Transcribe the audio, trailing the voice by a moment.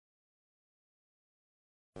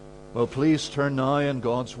Well, please turn now in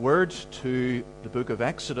God's Word to the book of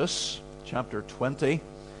Exodus, chapter 20,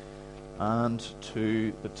 and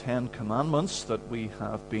to the Ten Commandments that we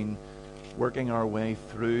have been working our way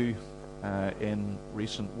through in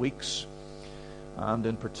recent weeks. And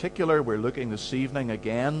in particular, we're looking this evening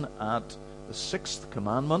again at the sixth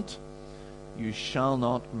commandment, you shall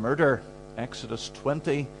not murder, Exodus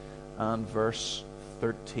 20 and verse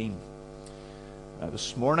 13.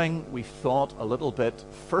 This morning we thought a little bit,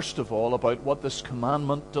 first of all, about what this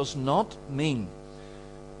commandment does not mean.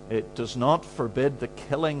 It does not forbid the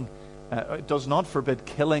killing. It does not forbid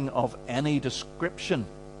killing of any description.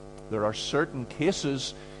 There are certain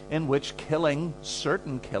cases in which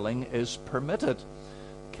certain killing is permitted.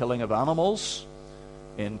 Killing of animals,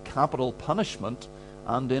 in capital punishment,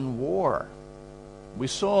 and in war. We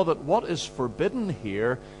saw that what is forbidden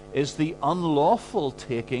here is the unlawful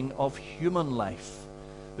taking of human life.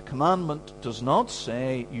 The commandment does not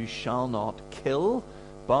say you shall not kill,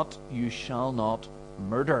 but you shall not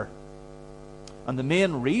murder. And the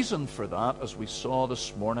main reason for that, as we saw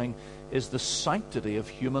this morning, is the sanctity of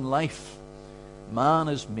human life. Man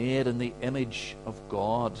is made in the image of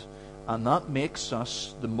God, and that makes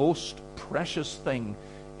us the most precious thing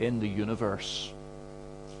in the universe.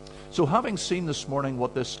 So having seen this morning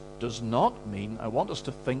what this does not mean, I want us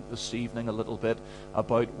to think this evening a little bit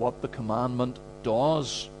about what the commandment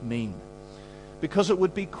does mean. Because it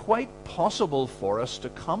would be quite possible for us to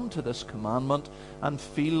come to this commandment and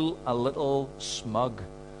feel a little smug.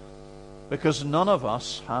 Because none of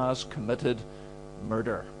us has committed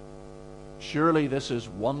murder. Surely this is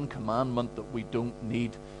one commandment that we don't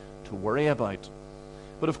need to worry about.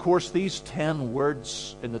 But of course these 10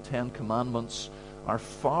 words in the 10 commandments are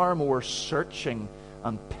far more searching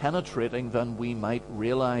and penetrating than we might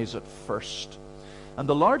realize at first. And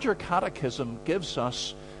the larger catechism gives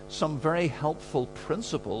us some very helpful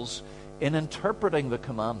principles in interpreting the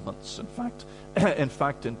commandments. In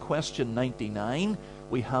fact, in question 99,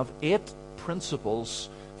 we have 8 principles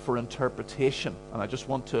for interpretation. And I just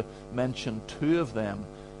want to mention 2 of them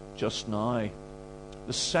just now.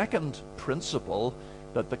 The second principle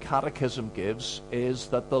that the Catechism gives is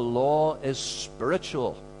that the law is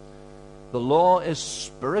spiritual. The law is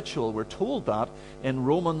spiritual. We're told that in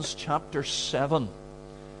Romans chapter 7.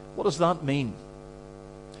 What does that mean?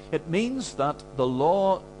 It means that the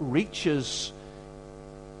law reaches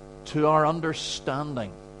to our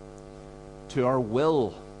understanding, to our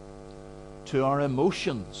will, to our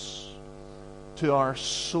emotions, to our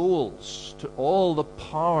souls, to all the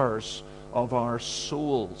powers of our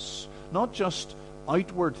souls. Not just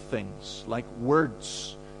outward things like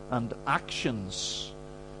words and actions,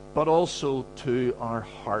 but also to our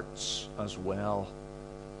hearts as well.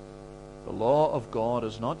 The law of God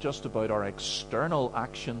is not just about our external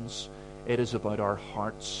actions, it is about our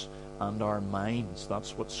hearts and our minds.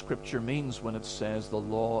 That's what Scripture means when it says the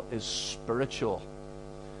law is spiritual.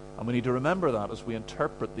 And we need to remember that as we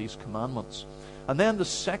interpret these commandments. And then the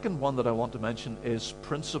second one that I want to mention is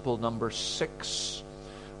principle number 6,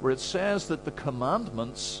 where it says that the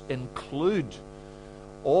commandments include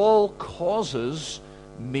all causes,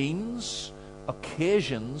 means,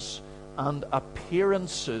 occasions, and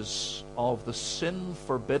appearances of the sin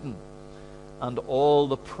forbidden, and all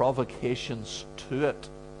the provocations to it.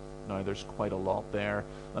 Now, there's quite a lot there.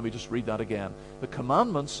 Let me just read that again. The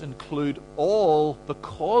commandments include all the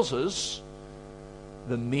causes,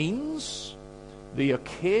 the means, the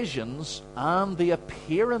occasions, and the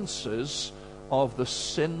appearances of the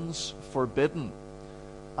sins forbidden,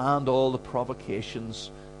 and all the provocations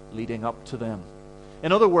leading up to them.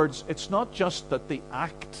 In other words, it's not just that the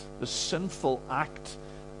sinful act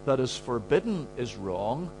that is forbidden is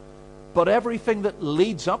wrong, but everything that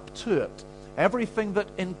leads up to it, everything that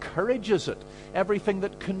encourages it, everything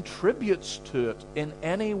that contributes to it in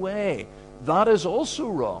any way, that is also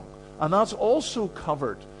wrong. And that's also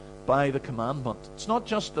covered by the commandment. It's not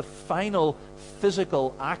just the final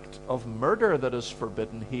physical act of murder that is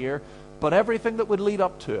forbidden here, but everything that would lead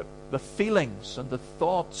up to it, the feelings and the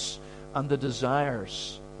thoughts and the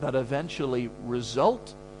desires that eventually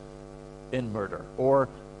result in murder or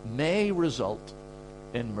may result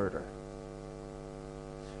in murder.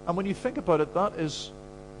 And when you think about it, that is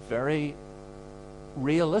very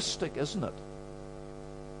realistic, isn't it?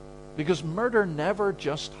 Because murder never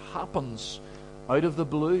just happens out of the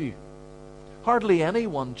blue. Hardly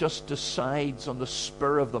anyone just decides on the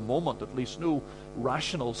spur of the moment, at least no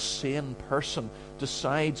rational, sane person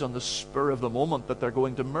decides on the spur of the moment that they're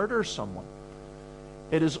going to murder someone.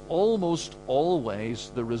 It is almost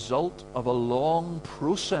always the result of a long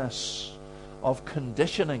process of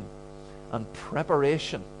conditioning and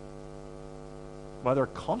preparation. whether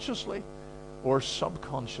consciously or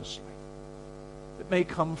subconsciously. It may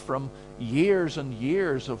come from years and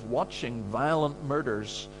years of watching violent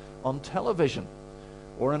murders on television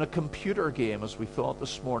or in a computer game, as we thought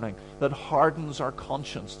this morning, that hardens our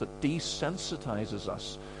conscience, that desensitizes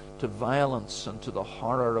us to violence and to the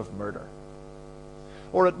horror of murder.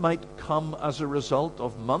 Or it might come as a result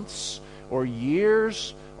of months or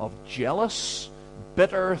years of jealous,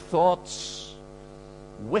 bitter thoughts,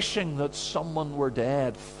 wishing that someone were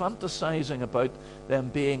dead, fantasizing about them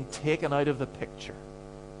being taken out of the picture.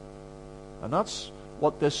 And that's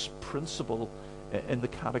what this principle in the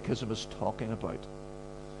Catechism is talking about.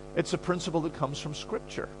 It's a principle that comes from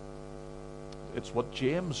Scripture. It's what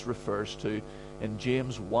James refers to in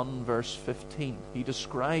James 1 verse 15. He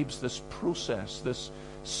describes this process, this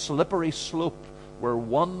slippery slope where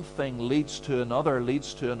one thing leads to another,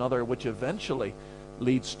 which eventually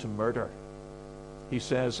leads to murder. He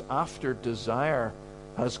says, after desire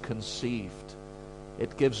has conceived,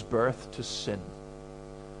 it gives birth to sin.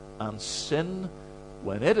 And sin,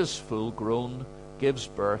 when it is full grown, gives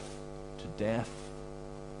birth to death.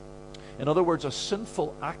 In other words, a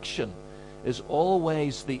sinful action is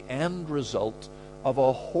always the end result of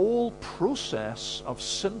a whole process of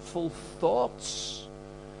sinful thoughts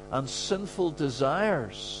and sinful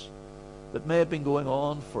desires that may have been going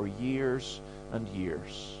on for years and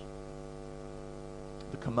years.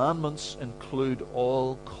 The commandments include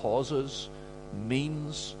all causes,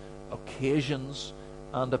 means, occasions,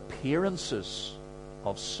 and appearances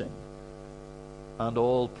of sin, and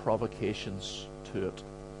all provocations to it.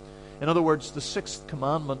 In other words, the sixth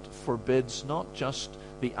commandment forbids not just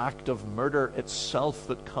the act of murder itself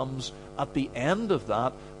that comes at the end of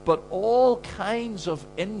that, but all kinds of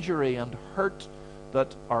injury and hurt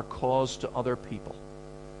that are caused to other people.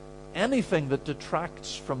 Anything that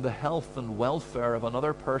detracts from the health and welfare of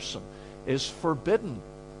another person is forbidden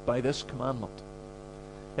by this commandment.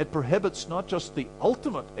 It prohibits not just the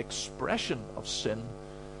ultimate expression of sin,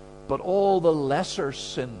 but all the lesser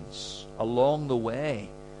sins along the way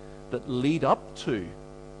that lead up to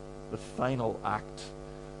the final act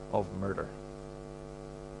of murder.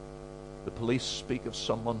 The police speak of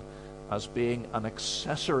someone as being an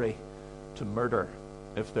accessory to murder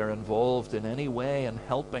if they're involved in any way in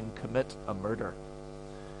helping commit a murder.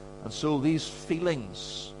 And so these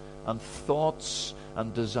feelings and thoughts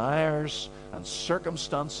and desires and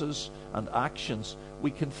circumstances and actions,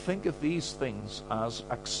 we can think of these things as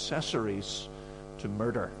accessories to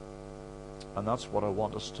murder. And that's what I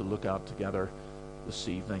want us to look at together this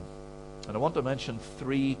evening. And I want to mention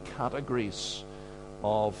three categories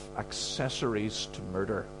of accessories to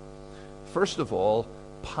murder. First of all,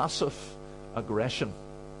 passive aggression.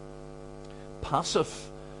 Passive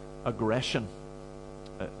aggression.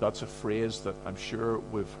 That's a phrase that I'm sure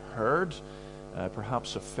we've heard,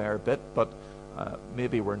 perhaps a fair bit, but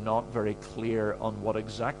maybe we're not very clear on what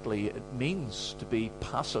exactly it means to be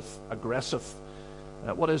passive aggressive.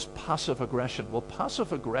 What is passive aggression? Well,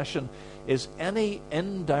 passive aggression is any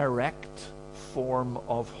indirect form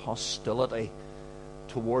of hostility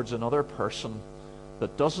towards another person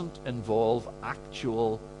that doesn't involve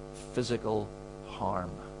actual physical harm.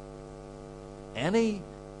 Any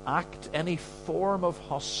act, any form of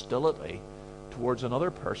hostility towards another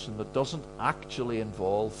person that doesn't actually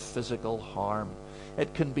involve physical harm.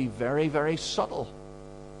 It can be very, very subtle,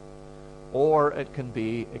 or it can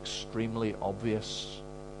be extremely obvious.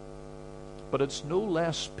 But it's no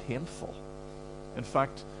less painful. In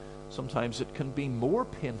fact, sometimes it can be more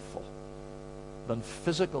painful than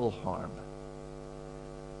physical harm.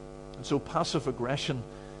 And so passive aggression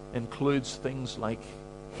includes things like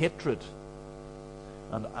hatred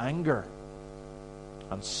and anger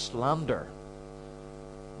and slander,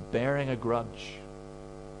 bearing a grudge.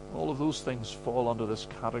 All of those things fall under this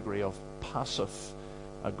category of passive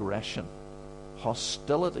aggression.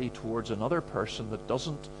 Hostility towards another person that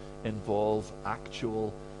doesn't involve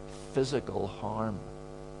actual physical harm.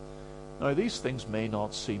 Now, these things may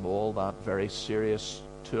not seem all that very serious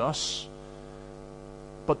to us,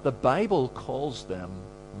 but the Bible calls them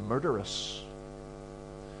murderous.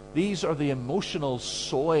 These are the emotional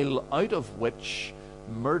soil out of which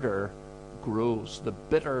murder grows. The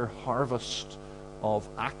bitter harvest of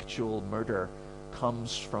actual murder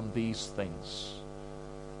comes from these things.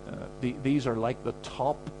 These are like the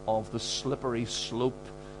top of the slippery slope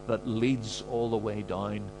that leads all the way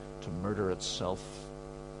down to murder itself.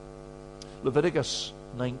 Leviticus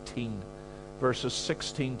 19, verses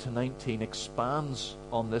 16 to 19 expands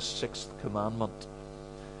on this sixth commandment.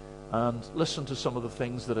 And listen to some of the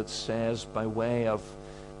things that it says by way of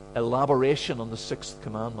elaboration on the sixth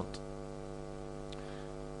commandment.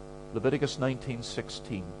 Leviticus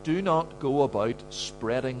 19:16. Do not go about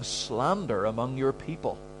spreading slander among your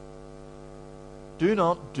people. Do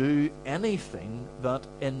not do anything that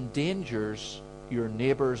endangers your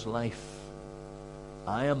neighbor's life.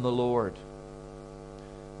 I am the Lord.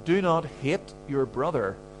 Do not hate your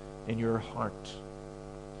brother in your heart.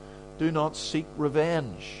 Do not seek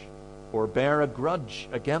revenge or bear a grudge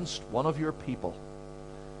against one of your people,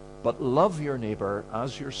 but love your neighbor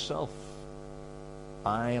as yourself.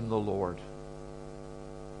 I am the Lord.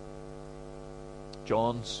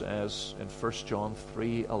 John says in 1 John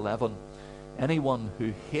 3:11, anyone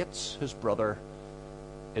who hates his brother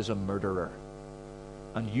is a murderer.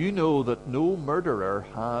 And you know that no murderer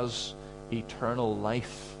has eternal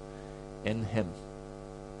life in him.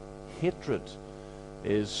 Hatred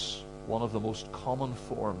is one of the most common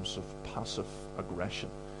forms of passive aggression.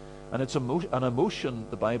 And it's an emotion,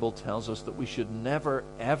 the Bible tells us, that we should never,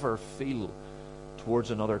 ever feel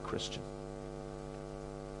towards another Christian.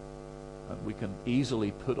 And we can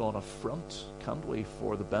easily put on a front, can't we,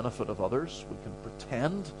 for the benefit of others. We can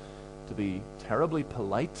pretend to be terribly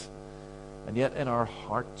polite, and yet in our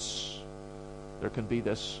hearts there can be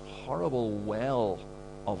this horrible well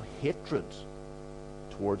of hatred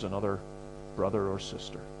towards another brother or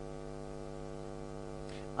sister.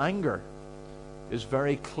 Anger is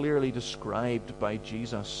very clearly described by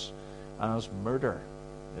Jesus as murder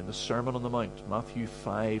in the Sermon on the Mount, Matthew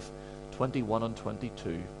 5:21 and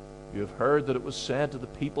 22. You have heard that it was said to the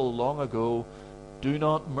people long ago, do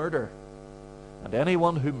not murder, and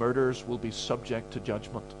anyone who murders will be subject to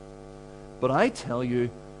judgment. But I tell you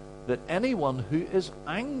that anyone who is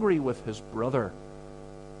angry with his brother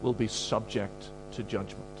will be subject to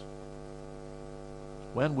judgment.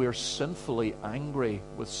 When we're sinfully angry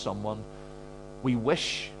with someone, we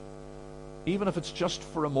wish, even if it's just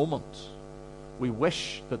for a moment, we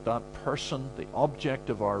wish that that person, the object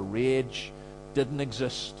of our rage, didn't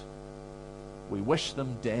exist. We wish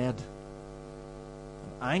them dead.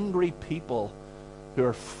 Angry people who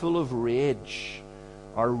are full of rage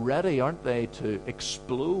are ready, aren't they, to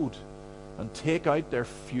explode and take out their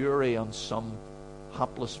fury on some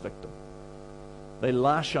hapless victim. They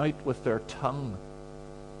lash out with their tongue.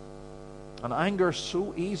 And anger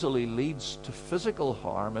so easily leads to physical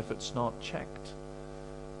harm if it's not checked.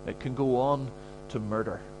 It can go on to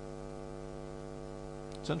murder.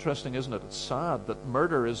 It's interesting, isn't it? It's sad that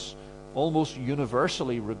murder is almost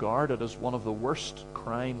universally regarded as one of the worst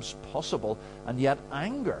crimes possible, and yet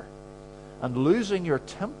anger and losing your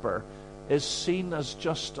temper is seen as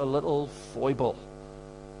just a little foible.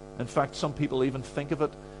 In fact, some people even think of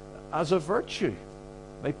it as a virtue.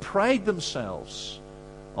 They pride themselves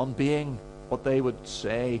on being what they would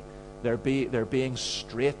say, they're being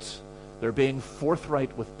straight, they're being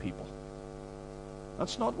forthright with people.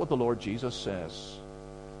 That's not what the Lord Jesus says.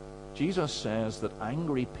 Jesus says that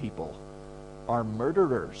angry people are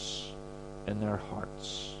murderers in their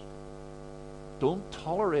hearts. Don't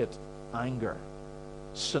tolerate anger,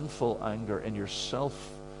 sinful anger in yourself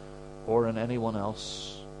or in anyone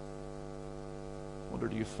else. I wonder,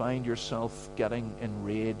 do you find yourself getting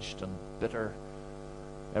enraged and bitter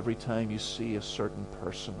every time you see a certain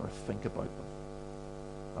person or think about them?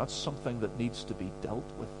 That's something that needs to be dealt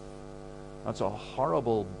with. That's a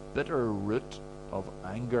horrible, bitter root of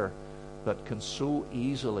anger that can so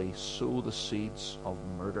easily sow the seeds of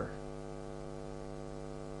murder.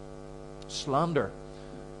 Slander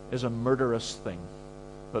is a murderous thing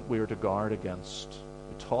that we are to guard against.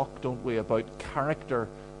 We talk, don't we, about character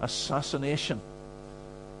assassination,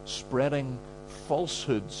 spreading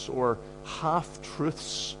falsehoods or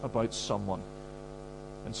half-truths about someone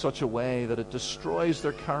in such a way that it destroys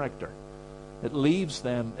their character. It leaves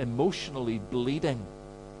them emotionally bleeding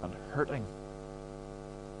and hurting.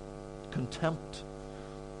 Contempt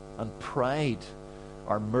and pride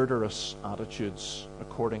are murderous attitudes,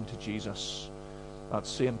 according to Jesus. That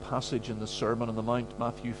same passage in the Sermon on the Mount,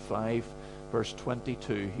 Matthew 5, verse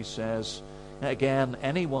 22, he says, again,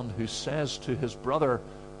 anyone who says to his brother,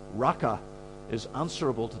 Raca, is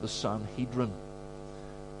answerable to the Sanhedrin.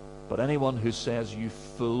 But anyone who says, you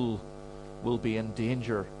fool, will be in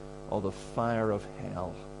danger of the fire of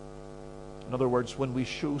hell. In other words, when we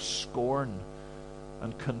show scorn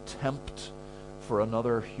and contempt for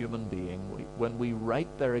another human being, when we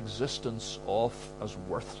write their existence off as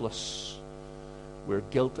worthless, we're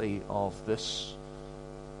guilty of this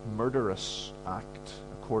murderous act,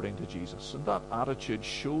 according to Jesus. And that attitude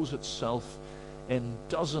shows itself in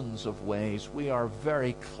dozens of ways. We are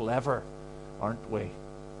very clever, aren't we?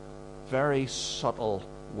 Very subtle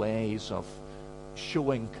ways of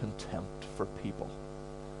showing contempt for people.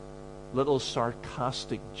 Little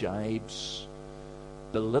sarcastic jibes,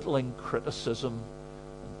 belittling criticism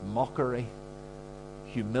and mockery,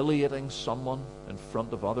 humiliating someone in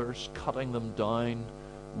front of others, cutting them down,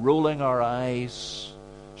 rolling our eyes,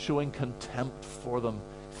 showing contempt for them,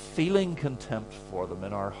 feeling contempt for them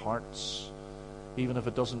in our hearts, even if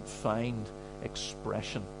it doesn't find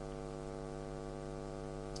expression.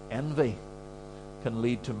 Envy can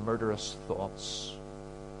lead to murderous thoughts.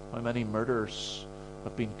 How many murders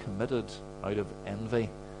have been committed out of envy?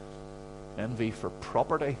 Envy for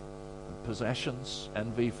property and possessions,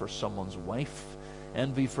 envy for someone's wife,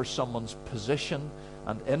 envy for someone's position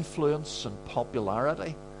and influence and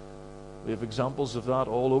popularity. We have examples of that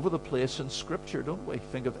all over the place in Scripture, don't we?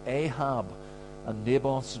 Think of Ahab and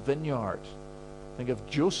Naboth's vineyard. Think of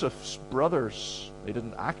Joseph's brothers. They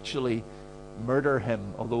didn't actually murder him,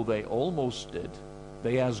 although they almost did.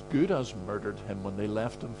 They as good as murdered him when they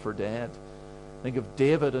left him for dead. Think of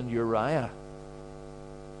David and Uriah.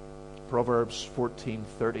 Proverbs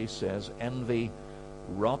 14:30 says, envy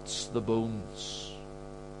rots the bones.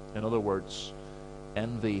 In other words,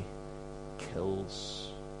 envy kills.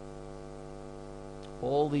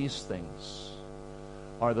 All these things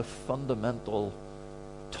are the fundamental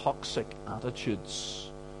toxic attitudes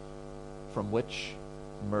from which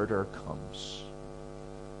murder comes.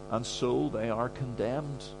 And so they are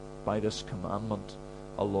condemned by this commandment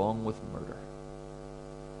along with murder.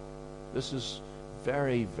 This is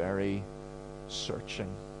very, very searching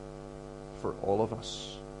for all of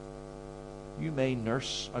us. You may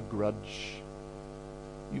nurse a grudge.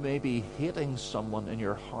 You may be hating someone in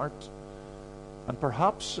your heart, and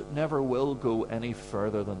perhaps it never will go any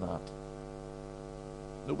further than that.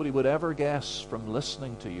 Nobody would ever guess from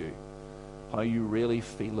listening to you how you really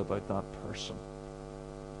feel about that person.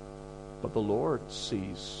 But the Lord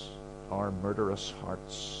sees our murderous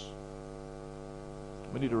hearts.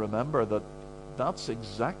 We need to remember that that's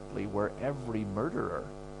exactly where every murderer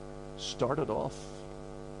started off.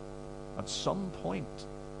 At some point,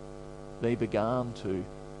 they began to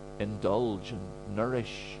indulge and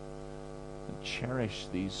nourish and cherish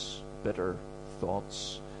these bitter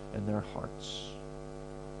thoughts in their hearts.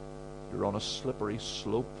 You're on a slippery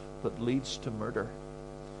slope that leads to murder.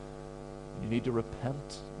 You need to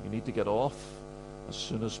repent. You need to get off as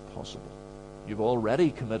soon as possible. You've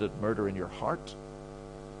already committed murder in your heart,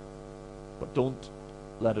 but don't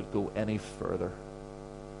let it go any further.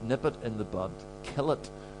 Nip it in the bud. Kill it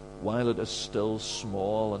while it is still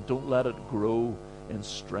small, and don't let it grow in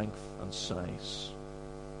strength and size.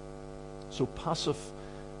 So passive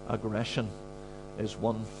aggression is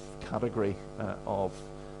one category of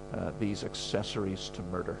these accessories to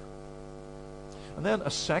murder. And then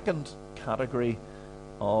a second category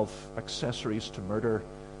of accessories to murder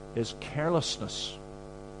is carelessness.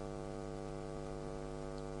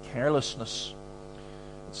 Carelessness.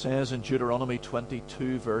 It says in Deuteronomy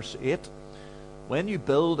 22 verse 8, when you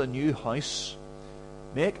build a new house,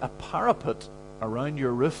 make a parapet around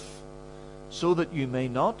your roof, so that you may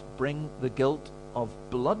not bring the guilt of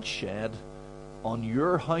bloodshed on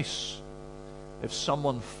your house if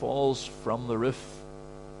someone falls from the roof.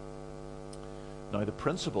 Now the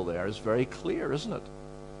principle there is very clear, isn't it?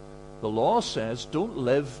 The law says don't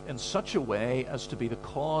live in such a way as to be the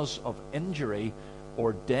cause of injury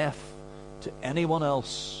or death to anyone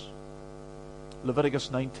else. Leviticus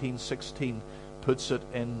 19:16 puts it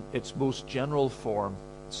in its most general form.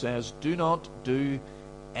 It says, do not do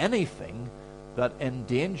anything that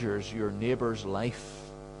endangers your neighbor's life.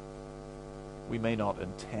 We may not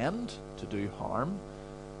intend to do harm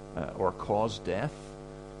or cause death,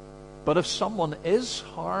 but if someone is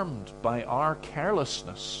harmed by our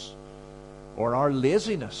carelessness or our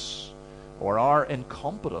laziness or our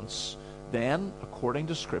incompetence, then, according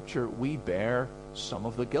to Scripture, we bear some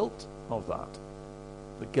of the guilt of that.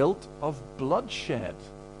 The guilt of bloodshed.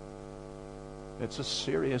 It's a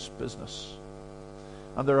serious business.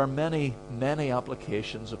 And there are many, many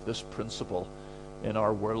applications of this principle in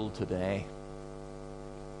our world today.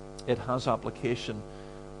 It has application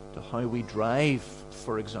to how we drive,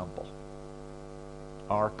 for example.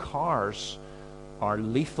 Our cars are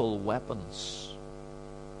lethal weapons.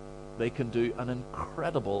 They can do an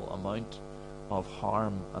incredible amount of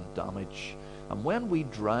harm and damage. And when we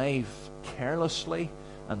drive carelessly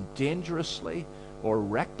and dangerously or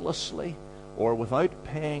recklessly or without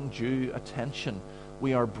paying due attention,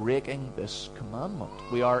 we are breaking this commandment.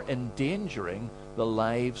 We are endangering the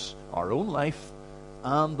lives, our own life,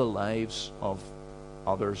 and the lives of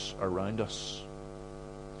others around us.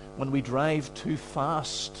 When we drive too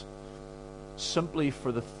fast, simply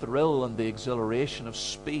for the thrill and the exhilaration of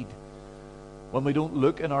speed, when we don't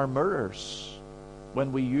look in our mirrors,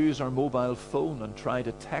 when we use our mobile phone and try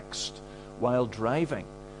to text while driving,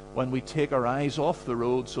 when we take our eyes off the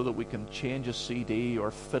road so that we can change a CD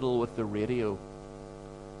or fiddle with the radio.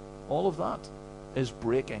 All of that is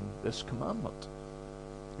breaking this commandment.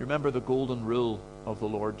 You remember the golden rule of the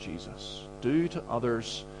Lord Jesus. Do to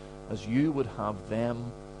others as you would have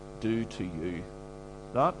them do to you.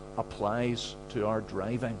 That applies to our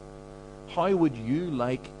driving. How would you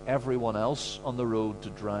like everyone else on the road to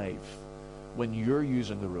drive when you're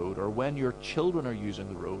using the road, or when your children are using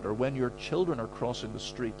the road, or when your children are crossing the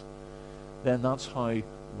street? Then that's how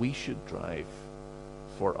we should drive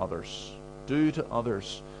for others. Do to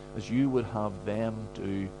others as you would have them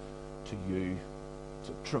do to you. It's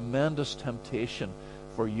a tremendous temptation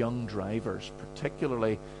for young drivers,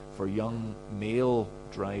 particularly for young male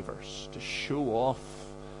drivers, to show off,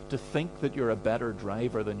 to think that you're a better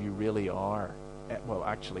driver than you really are. Well,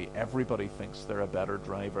 actually, everybody thinks they're a better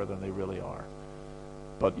driver than they really are.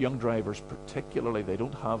 But young drivers particularly, they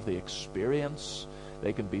don't have the experience.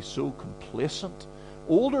 They can be so complacent.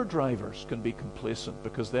 Older drivers can be complacent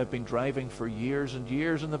because they've been driving for years and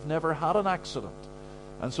years and they've never had an accident.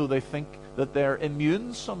 And so they think that they're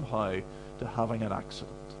immune somehow to having an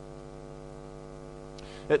accident.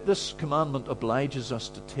 This commandment obliges us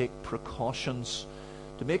to take precautions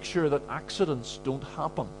to make sure that accidents don't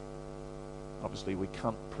happen. Obviously, we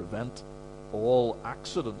can't prevent all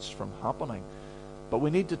accidents from happening, but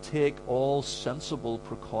we need to take all sensible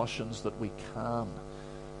precautions that we can.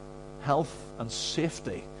 Health and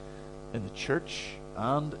safety in the church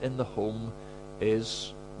and in the home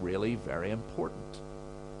is really very important.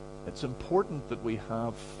 It's important that we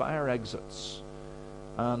have fire exits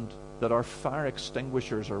and that our fire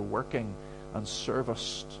extinguishers are working and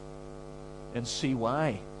serviced. In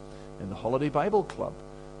CY, in the Holiday Bible Club,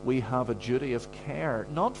 we have a duty of care,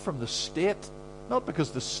 not from the state, not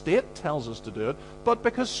because the state tells us to do it, but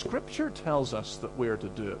because Scripture tells us that we're to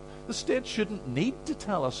do it. The state shouldn't need to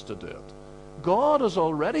tell us to do it. God has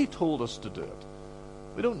already told us to do it.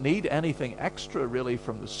 We don't need anything extra really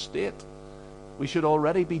from the state. We should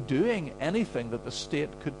already be doing anything that the state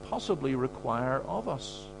could possibly require of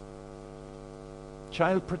us.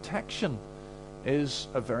 Child protection is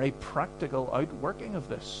a very practical outworking of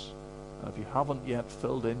this. And if you haven't yet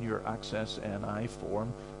filled in your Access NI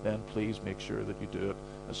form, then please make sure that you do it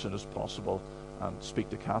as soon as possible, and speak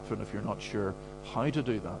to Catherine if you're not sure how to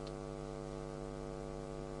do that.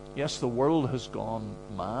 Yes, the world has gone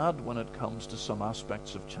mad when it comes to some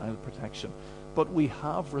aspects of child protection, but we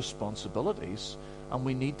have responsibilities and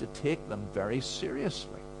we need to take them very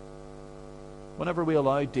seriously. Whenever we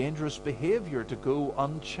allow dangerous behavior to go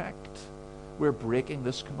unchecked, we're breaking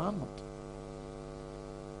this commandment.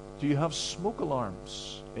 Do you have smoke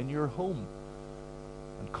alarms in your home?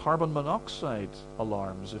 And carbon monoxide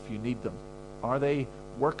alarms if you need them? Are they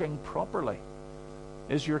working properly?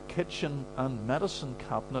 Is your kitchen and medicine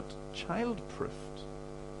cabinet child-proofed?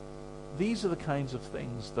 These are the kinds of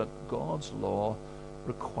things that God's law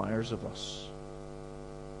requires of us.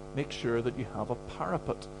 Make sure that you have a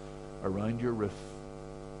parapet around your roof.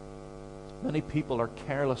 Many people are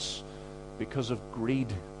careless because of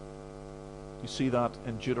greed. You see that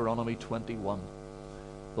in Deuteronomy 21.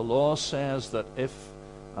 The law says that if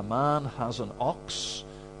a man has an ox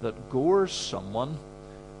that gores someone,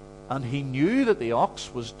 and he knew that the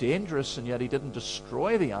ox was dangerous and yet he didn't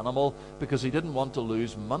destroy the animal because he didn't want to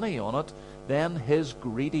lose money on it, then his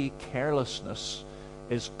greedy carelessness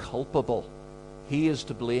is culpable. He is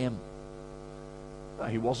to blame.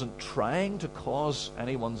 He wasn't trying to cause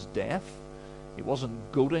anyone's death. He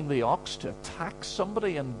wasn't goading the ox to attack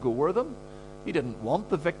somebody and gore them. He didn't want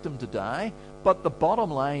the victim to die. But the bottom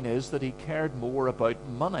line is that he cared more about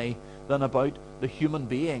money than about the human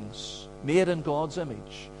beings made in God's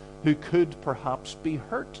image, who could perhaps be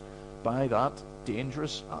hurt by that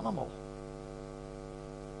dangerous animal.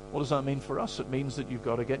 What does that mean for us? It means that you've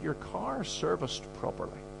got to get your car serviced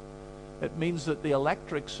properly. It means that the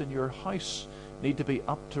electrics in your house need to be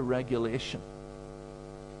up to regulation.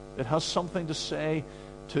 It has something to say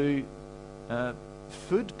to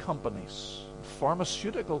food companies,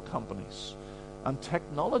 pharmaceutical companies, and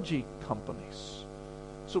technology companies.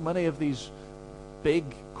 So many of these big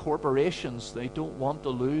corporations, they don't want to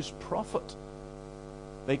lose profit.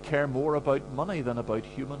 They care more about money than about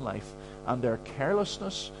human life. And their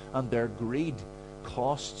carelessness and their greed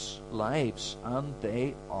costs lives. And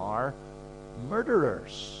they are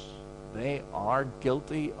murderers. They are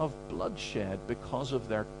guilty of bloodshed because of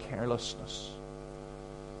their carelessness.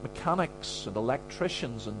 Mechanics and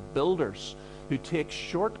electricians and builders who take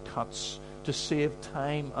shortcuts to save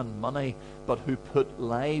time and money, but who put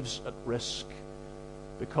lives at risk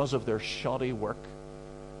because of their shoddy work,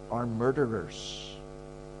 are murderers.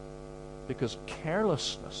 because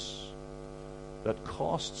carelessness that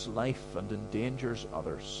costs life and endangers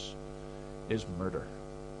others is murder.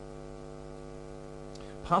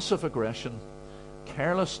 Passive aggression,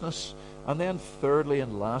 carelessness, and then thirdly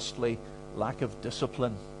and lastly, lack of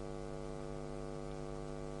discipline.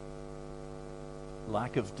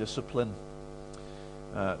 Lack of discipline.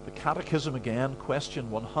 The Catechism again, question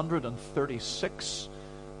 136,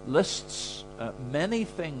 lists many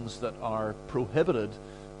things that are prohibited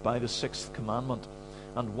by the sixth commandment.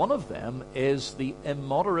 And one of them is the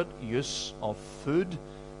immoderate use of food,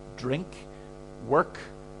 drink, work,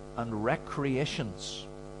 and recreations.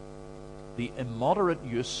 The immoderate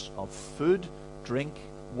use of food, drink,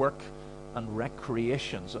 work, and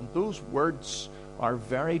recreations. And those words are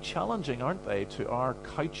very challenging, aren't they, to our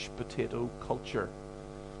couch potato culture,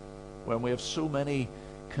 when we have so many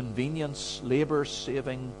convenience,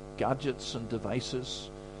 labor-saving gadgets and devices.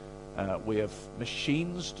 We have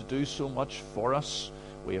machines to do so much for us.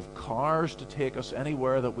 We have cars to take us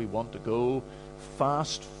anywhere that we want to go.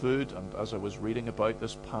 Fast food, and as I was reading about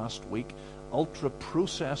this past week,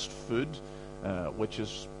 ultra-processed food, which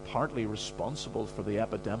is partly responsible for the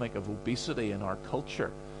epidemic of obesity in our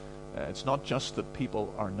culture. It's not just that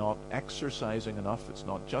people are not exercising enough. It's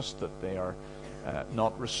not just that they are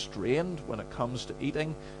not restrained when it comes to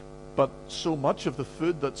eating. But so much of the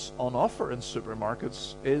food that's on offer in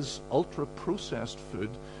supermarkets is ultra-processed food,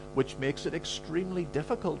 which makes it extremely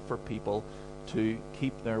difficult for people to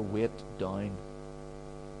keep their weight down.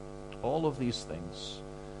 All of these things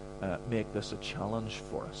make this a challenge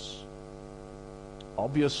for us.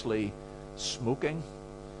 Obviously, smoking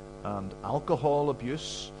and alcohol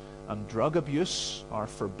abuse and drug abuse are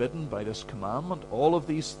forbidden by this commandment. All of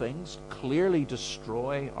these things clearly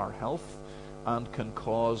destroy our health and can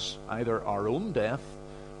cause either our own death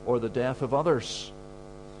or the death of others.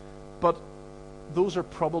 But those are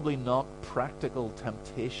probably not practical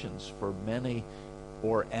temptations for many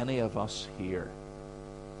or any of us here.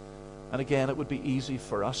 And again, it would be easy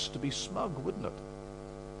for us to be smug, wouldn't it?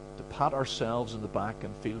 To pat ourselves in the back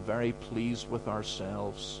and feel very pleased with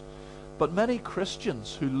ourselves. But many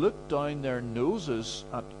Christians who look down their noses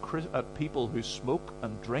at people who smoke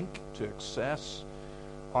and drink to excess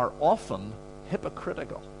are often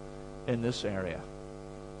hypocritical in this area.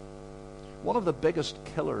 One of the biggest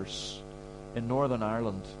killers in Northern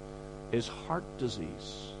Ireland is heart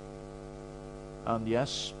disease. And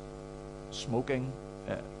yes, smoking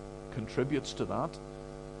contributes to that,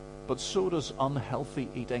 but so does unhealthy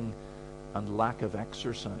eating and lack of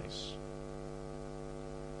exercise.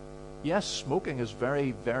 Yes, smoking is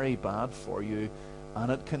very, very bad for you,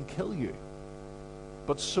 and it can kill you.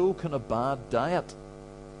 But so can a bad diet,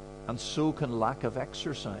 and so can lack of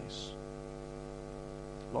exercise.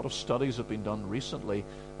 A lot of studies have been done recently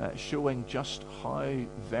showing just how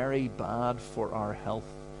very bad for our health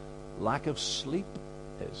lack of sleep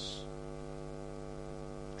is.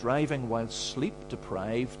 Driving while sleep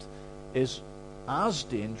deprived is as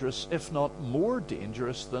dangerous, if not more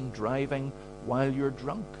dangerous, than driving while you're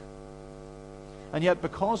drunk. And yet,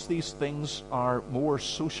 because these things are more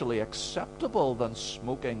socially acceptable than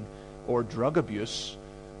smoking or drug abuse,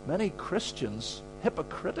 many Christians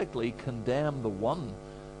hypocritically condemn the one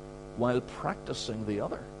while practicing the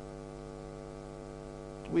other.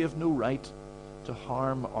 We have no right to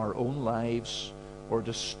harm our own lives or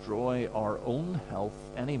destroy our own health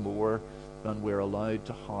any more than we're allowed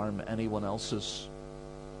to harm anyone else's.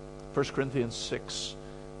 1 Corinthians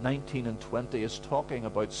 6:19 and 20 is talking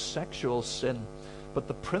about sexual sin, but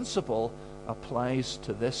the principle applies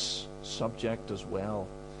to this subject as well.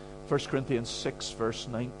 1 Corinthians 6 verse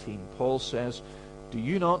 19, Paul says, "Do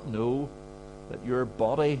you not know that your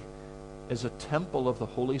body is a temple of the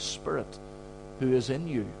Holy Spirit who is in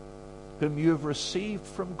you, whom you have received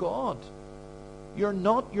from God? You're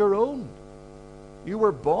not your own. You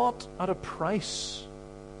were bought at a price.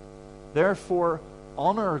 Therefore,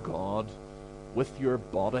 honor God with your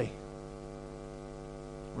body."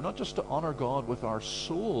 We're not just to honor God with our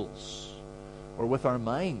souls or with our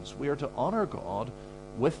minds. We are to honor God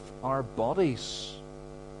with our bodies.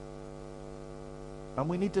 And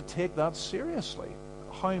we need to take that seriously.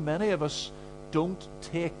 How many of us don't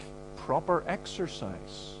take proper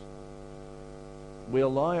exercise? We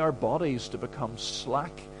allow our bodies to become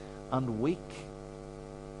slack and weak.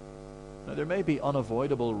 Now, there may be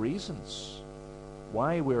unavoidable reasons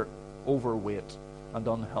why we're overweight and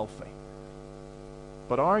unhealthy.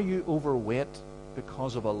 But are you overweight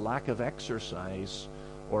because of a lack of exercise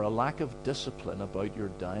or a lack of discipline about your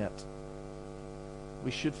diet?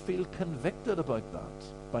 We should feel convicted about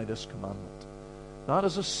that by this commandment. That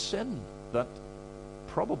is a sin that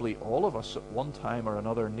probably all of us at one time or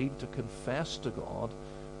another need to confess to God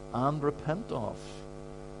and repent of.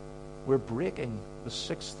 We're breaking the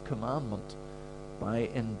sixth commandment by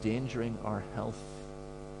endangering our health.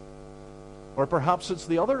 Or perhaps it's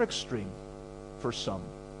the other extreme for some.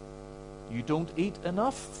 You don't eat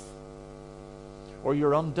enough. Or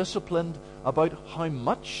you're undisciplined about how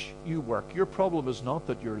much you work. Your problem is not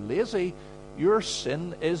that you're lazy. Your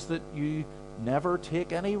sin is that you never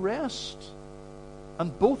take any rest.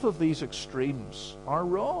 And both of these extremes are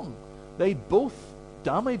wrong. They both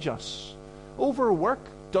damage us. Overwork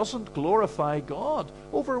doesn't glorify God.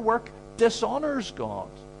 Overwork dishonors God.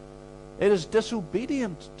 It is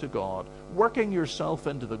disobedient to God. Working yourself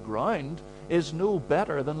into the ground is no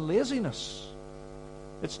better than laziness.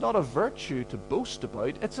 It's not a virtue to boast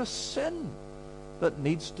about. It's a sin that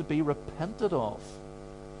needs to be repented of.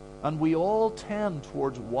 And we all tend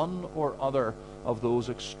towards one or other of those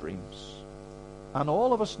extremes. And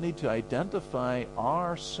all of us need to identify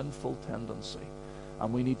our sinful tendency.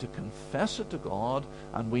 And we need to confess it to God,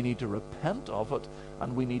 and we need to repent of it,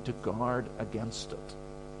 and we need to guard against it.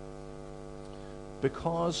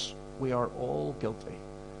 Because we are all guilty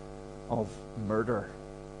of murder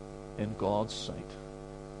in God's sight.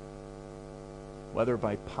 Whether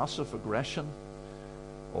by passive aggression,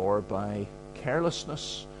 or by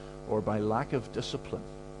carelessness, or by lack of discipline.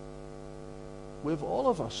 We've all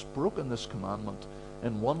of us broken this commandment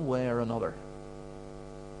in one way or another.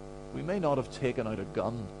 We may not have taken out a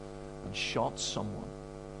gun and shot someone,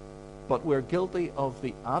 but we're guilty of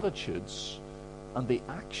the attitudes and the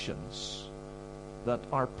actions that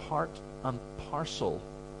are part and parcel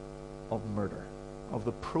of murder, of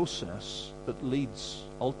the process that leads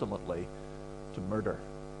ultimately to murder.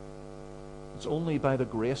 It's only by the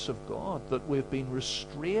grace of God that we've been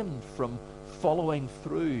restrained from following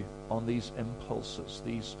through on these impulses,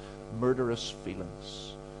 these murderous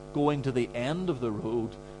feelings, going to the end of the road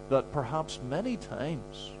that perhaps many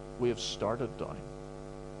times we have started down.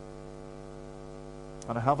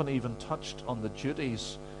 And I haven't even touched on the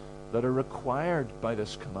duties that are required by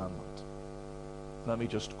this commandment. Let me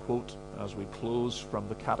just quote as we close from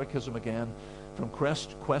the Catechism again, from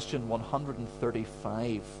question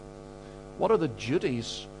 135. What are the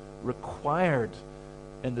duties required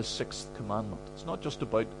in the sixth commandment? It's not just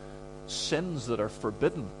about sins that are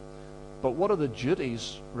forbidden, but what are the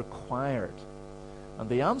duties required? And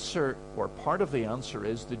the answer, or part of the answer,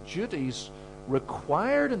 is the duties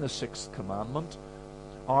required in the sixth commandment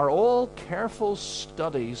are all careful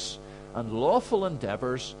studies and lawful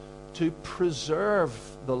endeavors to preserve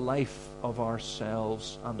the life of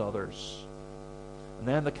ourselves and others. And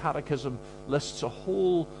then the Catechism lists a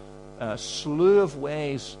whole slew of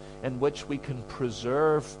ways in which we can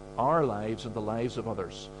preserve our lives and the lives of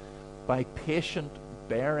others by patient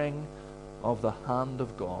bearing of the hand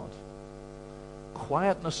of God,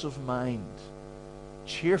 quietness of mind,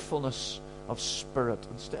 cheerfulness of spirit,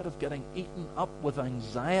 instead of getting eaten up with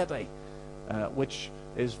anxiety, which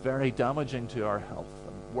is very damaging to our health,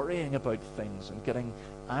 and worrying about things and getting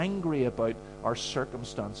angry about our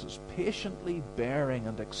circumstances, patiently bearing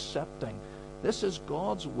and accepting, this is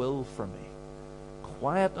God's will for me.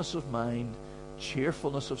 Quietness of mind,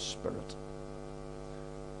 cheerfulness of spirit.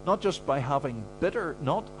 Not just by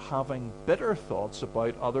not having bitter thoughts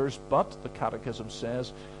about others, but, the Catechism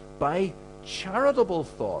says, by charitable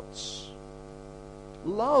thoughts,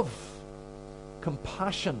 love,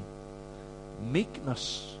 compassion,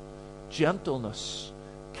 meekness, gentleness,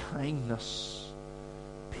 kindness,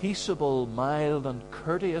 peaceable, mild, and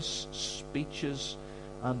courteous speeches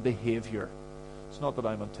and behavior. It's not that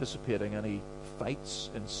I'm anticipating any fights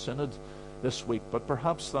in Synod this week, but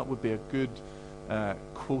perhaps that would be a good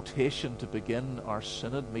quotation to begin our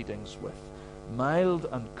Synod meetings with. Mild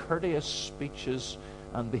and courteous speeches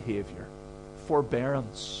and behavior,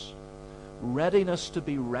 forbearance, readiness to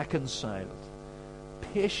be reconciled,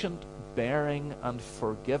 patient bearing and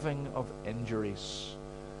forgiving of injuries,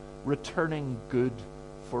 returning good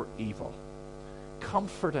for evil,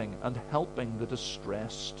 comforting and helping the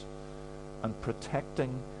distressed, and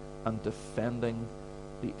protecting and defending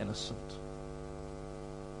the innocent.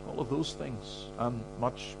 All of those things and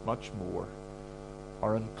much, much more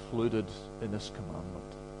are included in this commandment.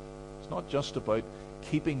 It's not just about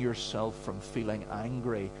keeping yourself from feeling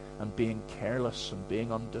angry and being careless and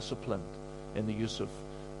being undisciplined in the use of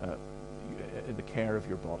in the care of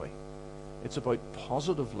your body. It's about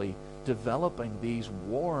positively developing these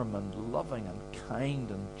warm and loving and kind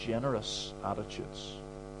and generous attitudes.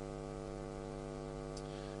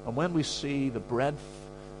 And when we see the breadth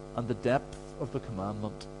and the depth of the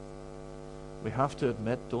commandment, we have to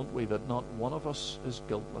admit, don't we, that not one of us is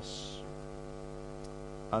guiltless.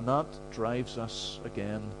 And that drives us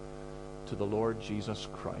again to the Lord Jesus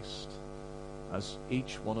Christ, as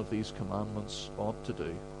each one of these commandments ought to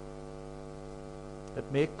do. It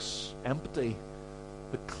makes empty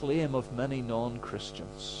the claim of many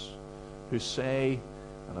non-Christians who say,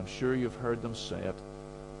 and I'm sure you've heard them say it,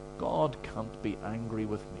 God can't be angry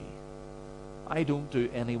with me. I don't do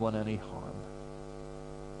anyone any harm.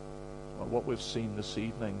 Well, what we've seen this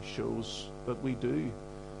evening shows that we do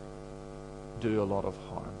a lot of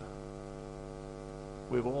harm.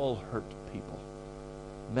 We've all hurt people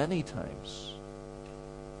many times,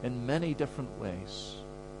 in many different ways,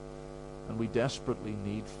 and we desperately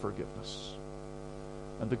need forgiveness.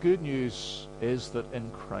 And the good news is that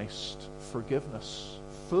in Christ, forgiveness,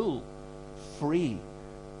 full, free,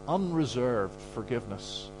 unreserved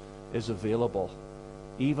forgiveness is available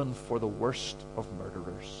even for the worst of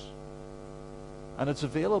murderers. And it's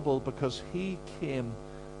available because he came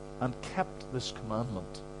and kept this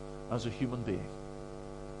commandment as a human being.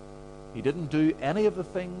 He didn't do any of the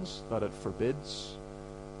things that it forbids.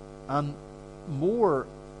 And more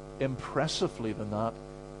impressively than that,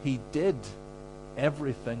 he did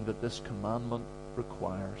everything that this commandment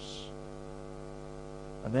requires.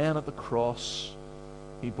 And then at the cross,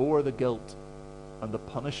 he bore the guilt and the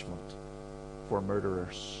punishment for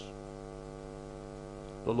murderers.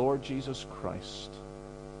 The Lord Jesus Christ,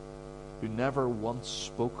 who never once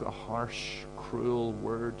spoke a harsh, cruel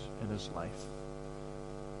word in his life,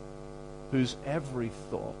 whose every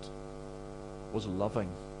thought was loving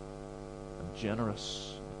and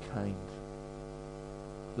generous and kind.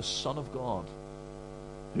 The Son of God,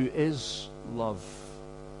 who is love,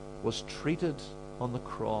 was treated on the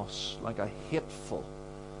cross like a hateful,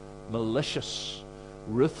 malicious,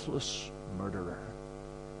 ruthless murderer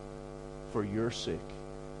for your sake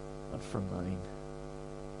and for mine.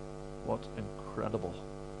 What incredible,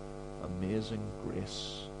 amazing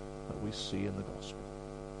grace that we see in the gospel.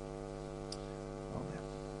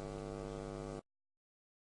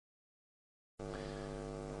 Amen.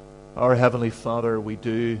 Our Heavenly Father, we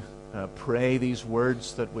do pray these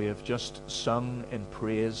words that we have just sung in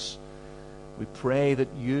praise. We pray that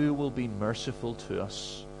you will be merciful to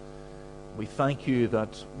us. We thank you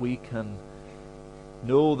that we can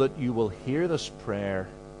know that you will hear this prayer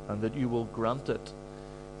and that you will grant it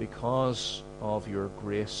because of your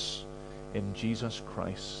grace in Jesus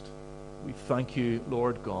Christ. We thank you,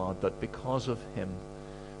 Lord God, that because of him,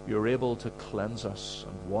 you're able to cleanse us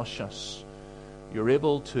and wash us. You're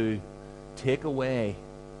able to take away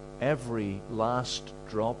every last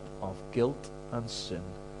drop of guilt and sin.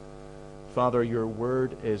 Father, your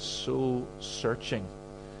word is so searching.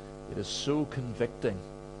 It is so convicting.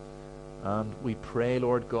 And we pray,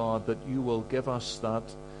 Lord God, that you will give us that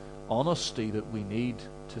honesty that we need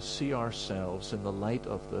to see ourselves in the light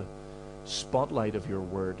of the spotlight of your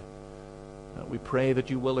word. We pray that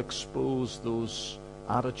you will expose those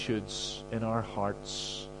attitudes in our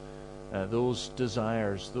hearts, those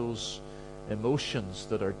desires, those emotions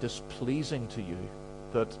that are displeasing to you,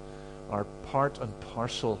 that are part and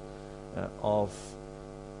parcel of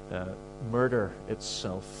murder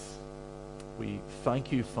itself. We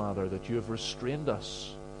thank you, Father, that you have restrained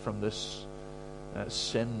us from this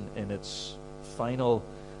sin in its final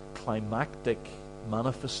climactic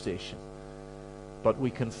manifestation. But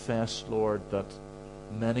we confess, Lord, that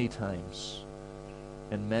many times,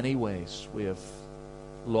 in many ways, we have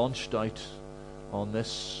launched out on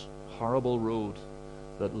this horrible road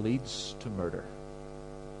that leads to murder.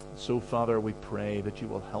 So, Father, we pray that you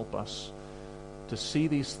will help us to see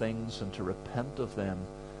these things and to repent of them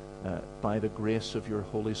by the grace of your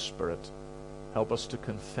Holy Spirit. Help us to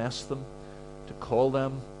confess them, to call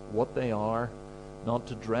them what they are, not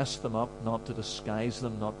to dress them up, not to disguise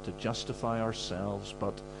them, not to justify ourselves,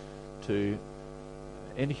 but to,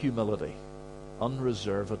 in humility,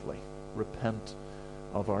 unreservedly repent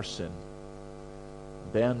of our sin.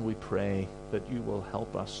 Then we pray that you will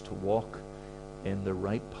help us to walk in the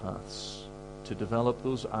right paths, to develop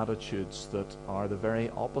those attitudes that are the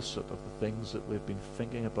very opposite of the things that we've been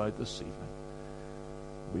thinking about this evening.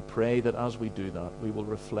 We pray that as we do that, we will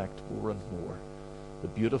reflect more and more the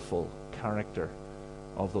beautiful character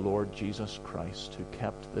of the Lord Jesus Christ, who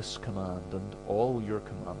kept this command and all your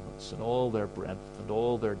commandments and all their breadth and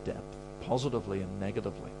all their depth, positively and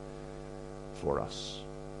negatively, for us.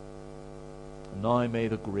 And now may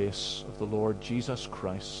the grace of the Lord Jesus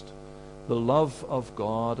Christ, the love of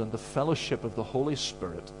God, and the fellowship of the Holy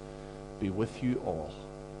Spirit be with you all.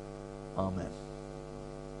 Amen.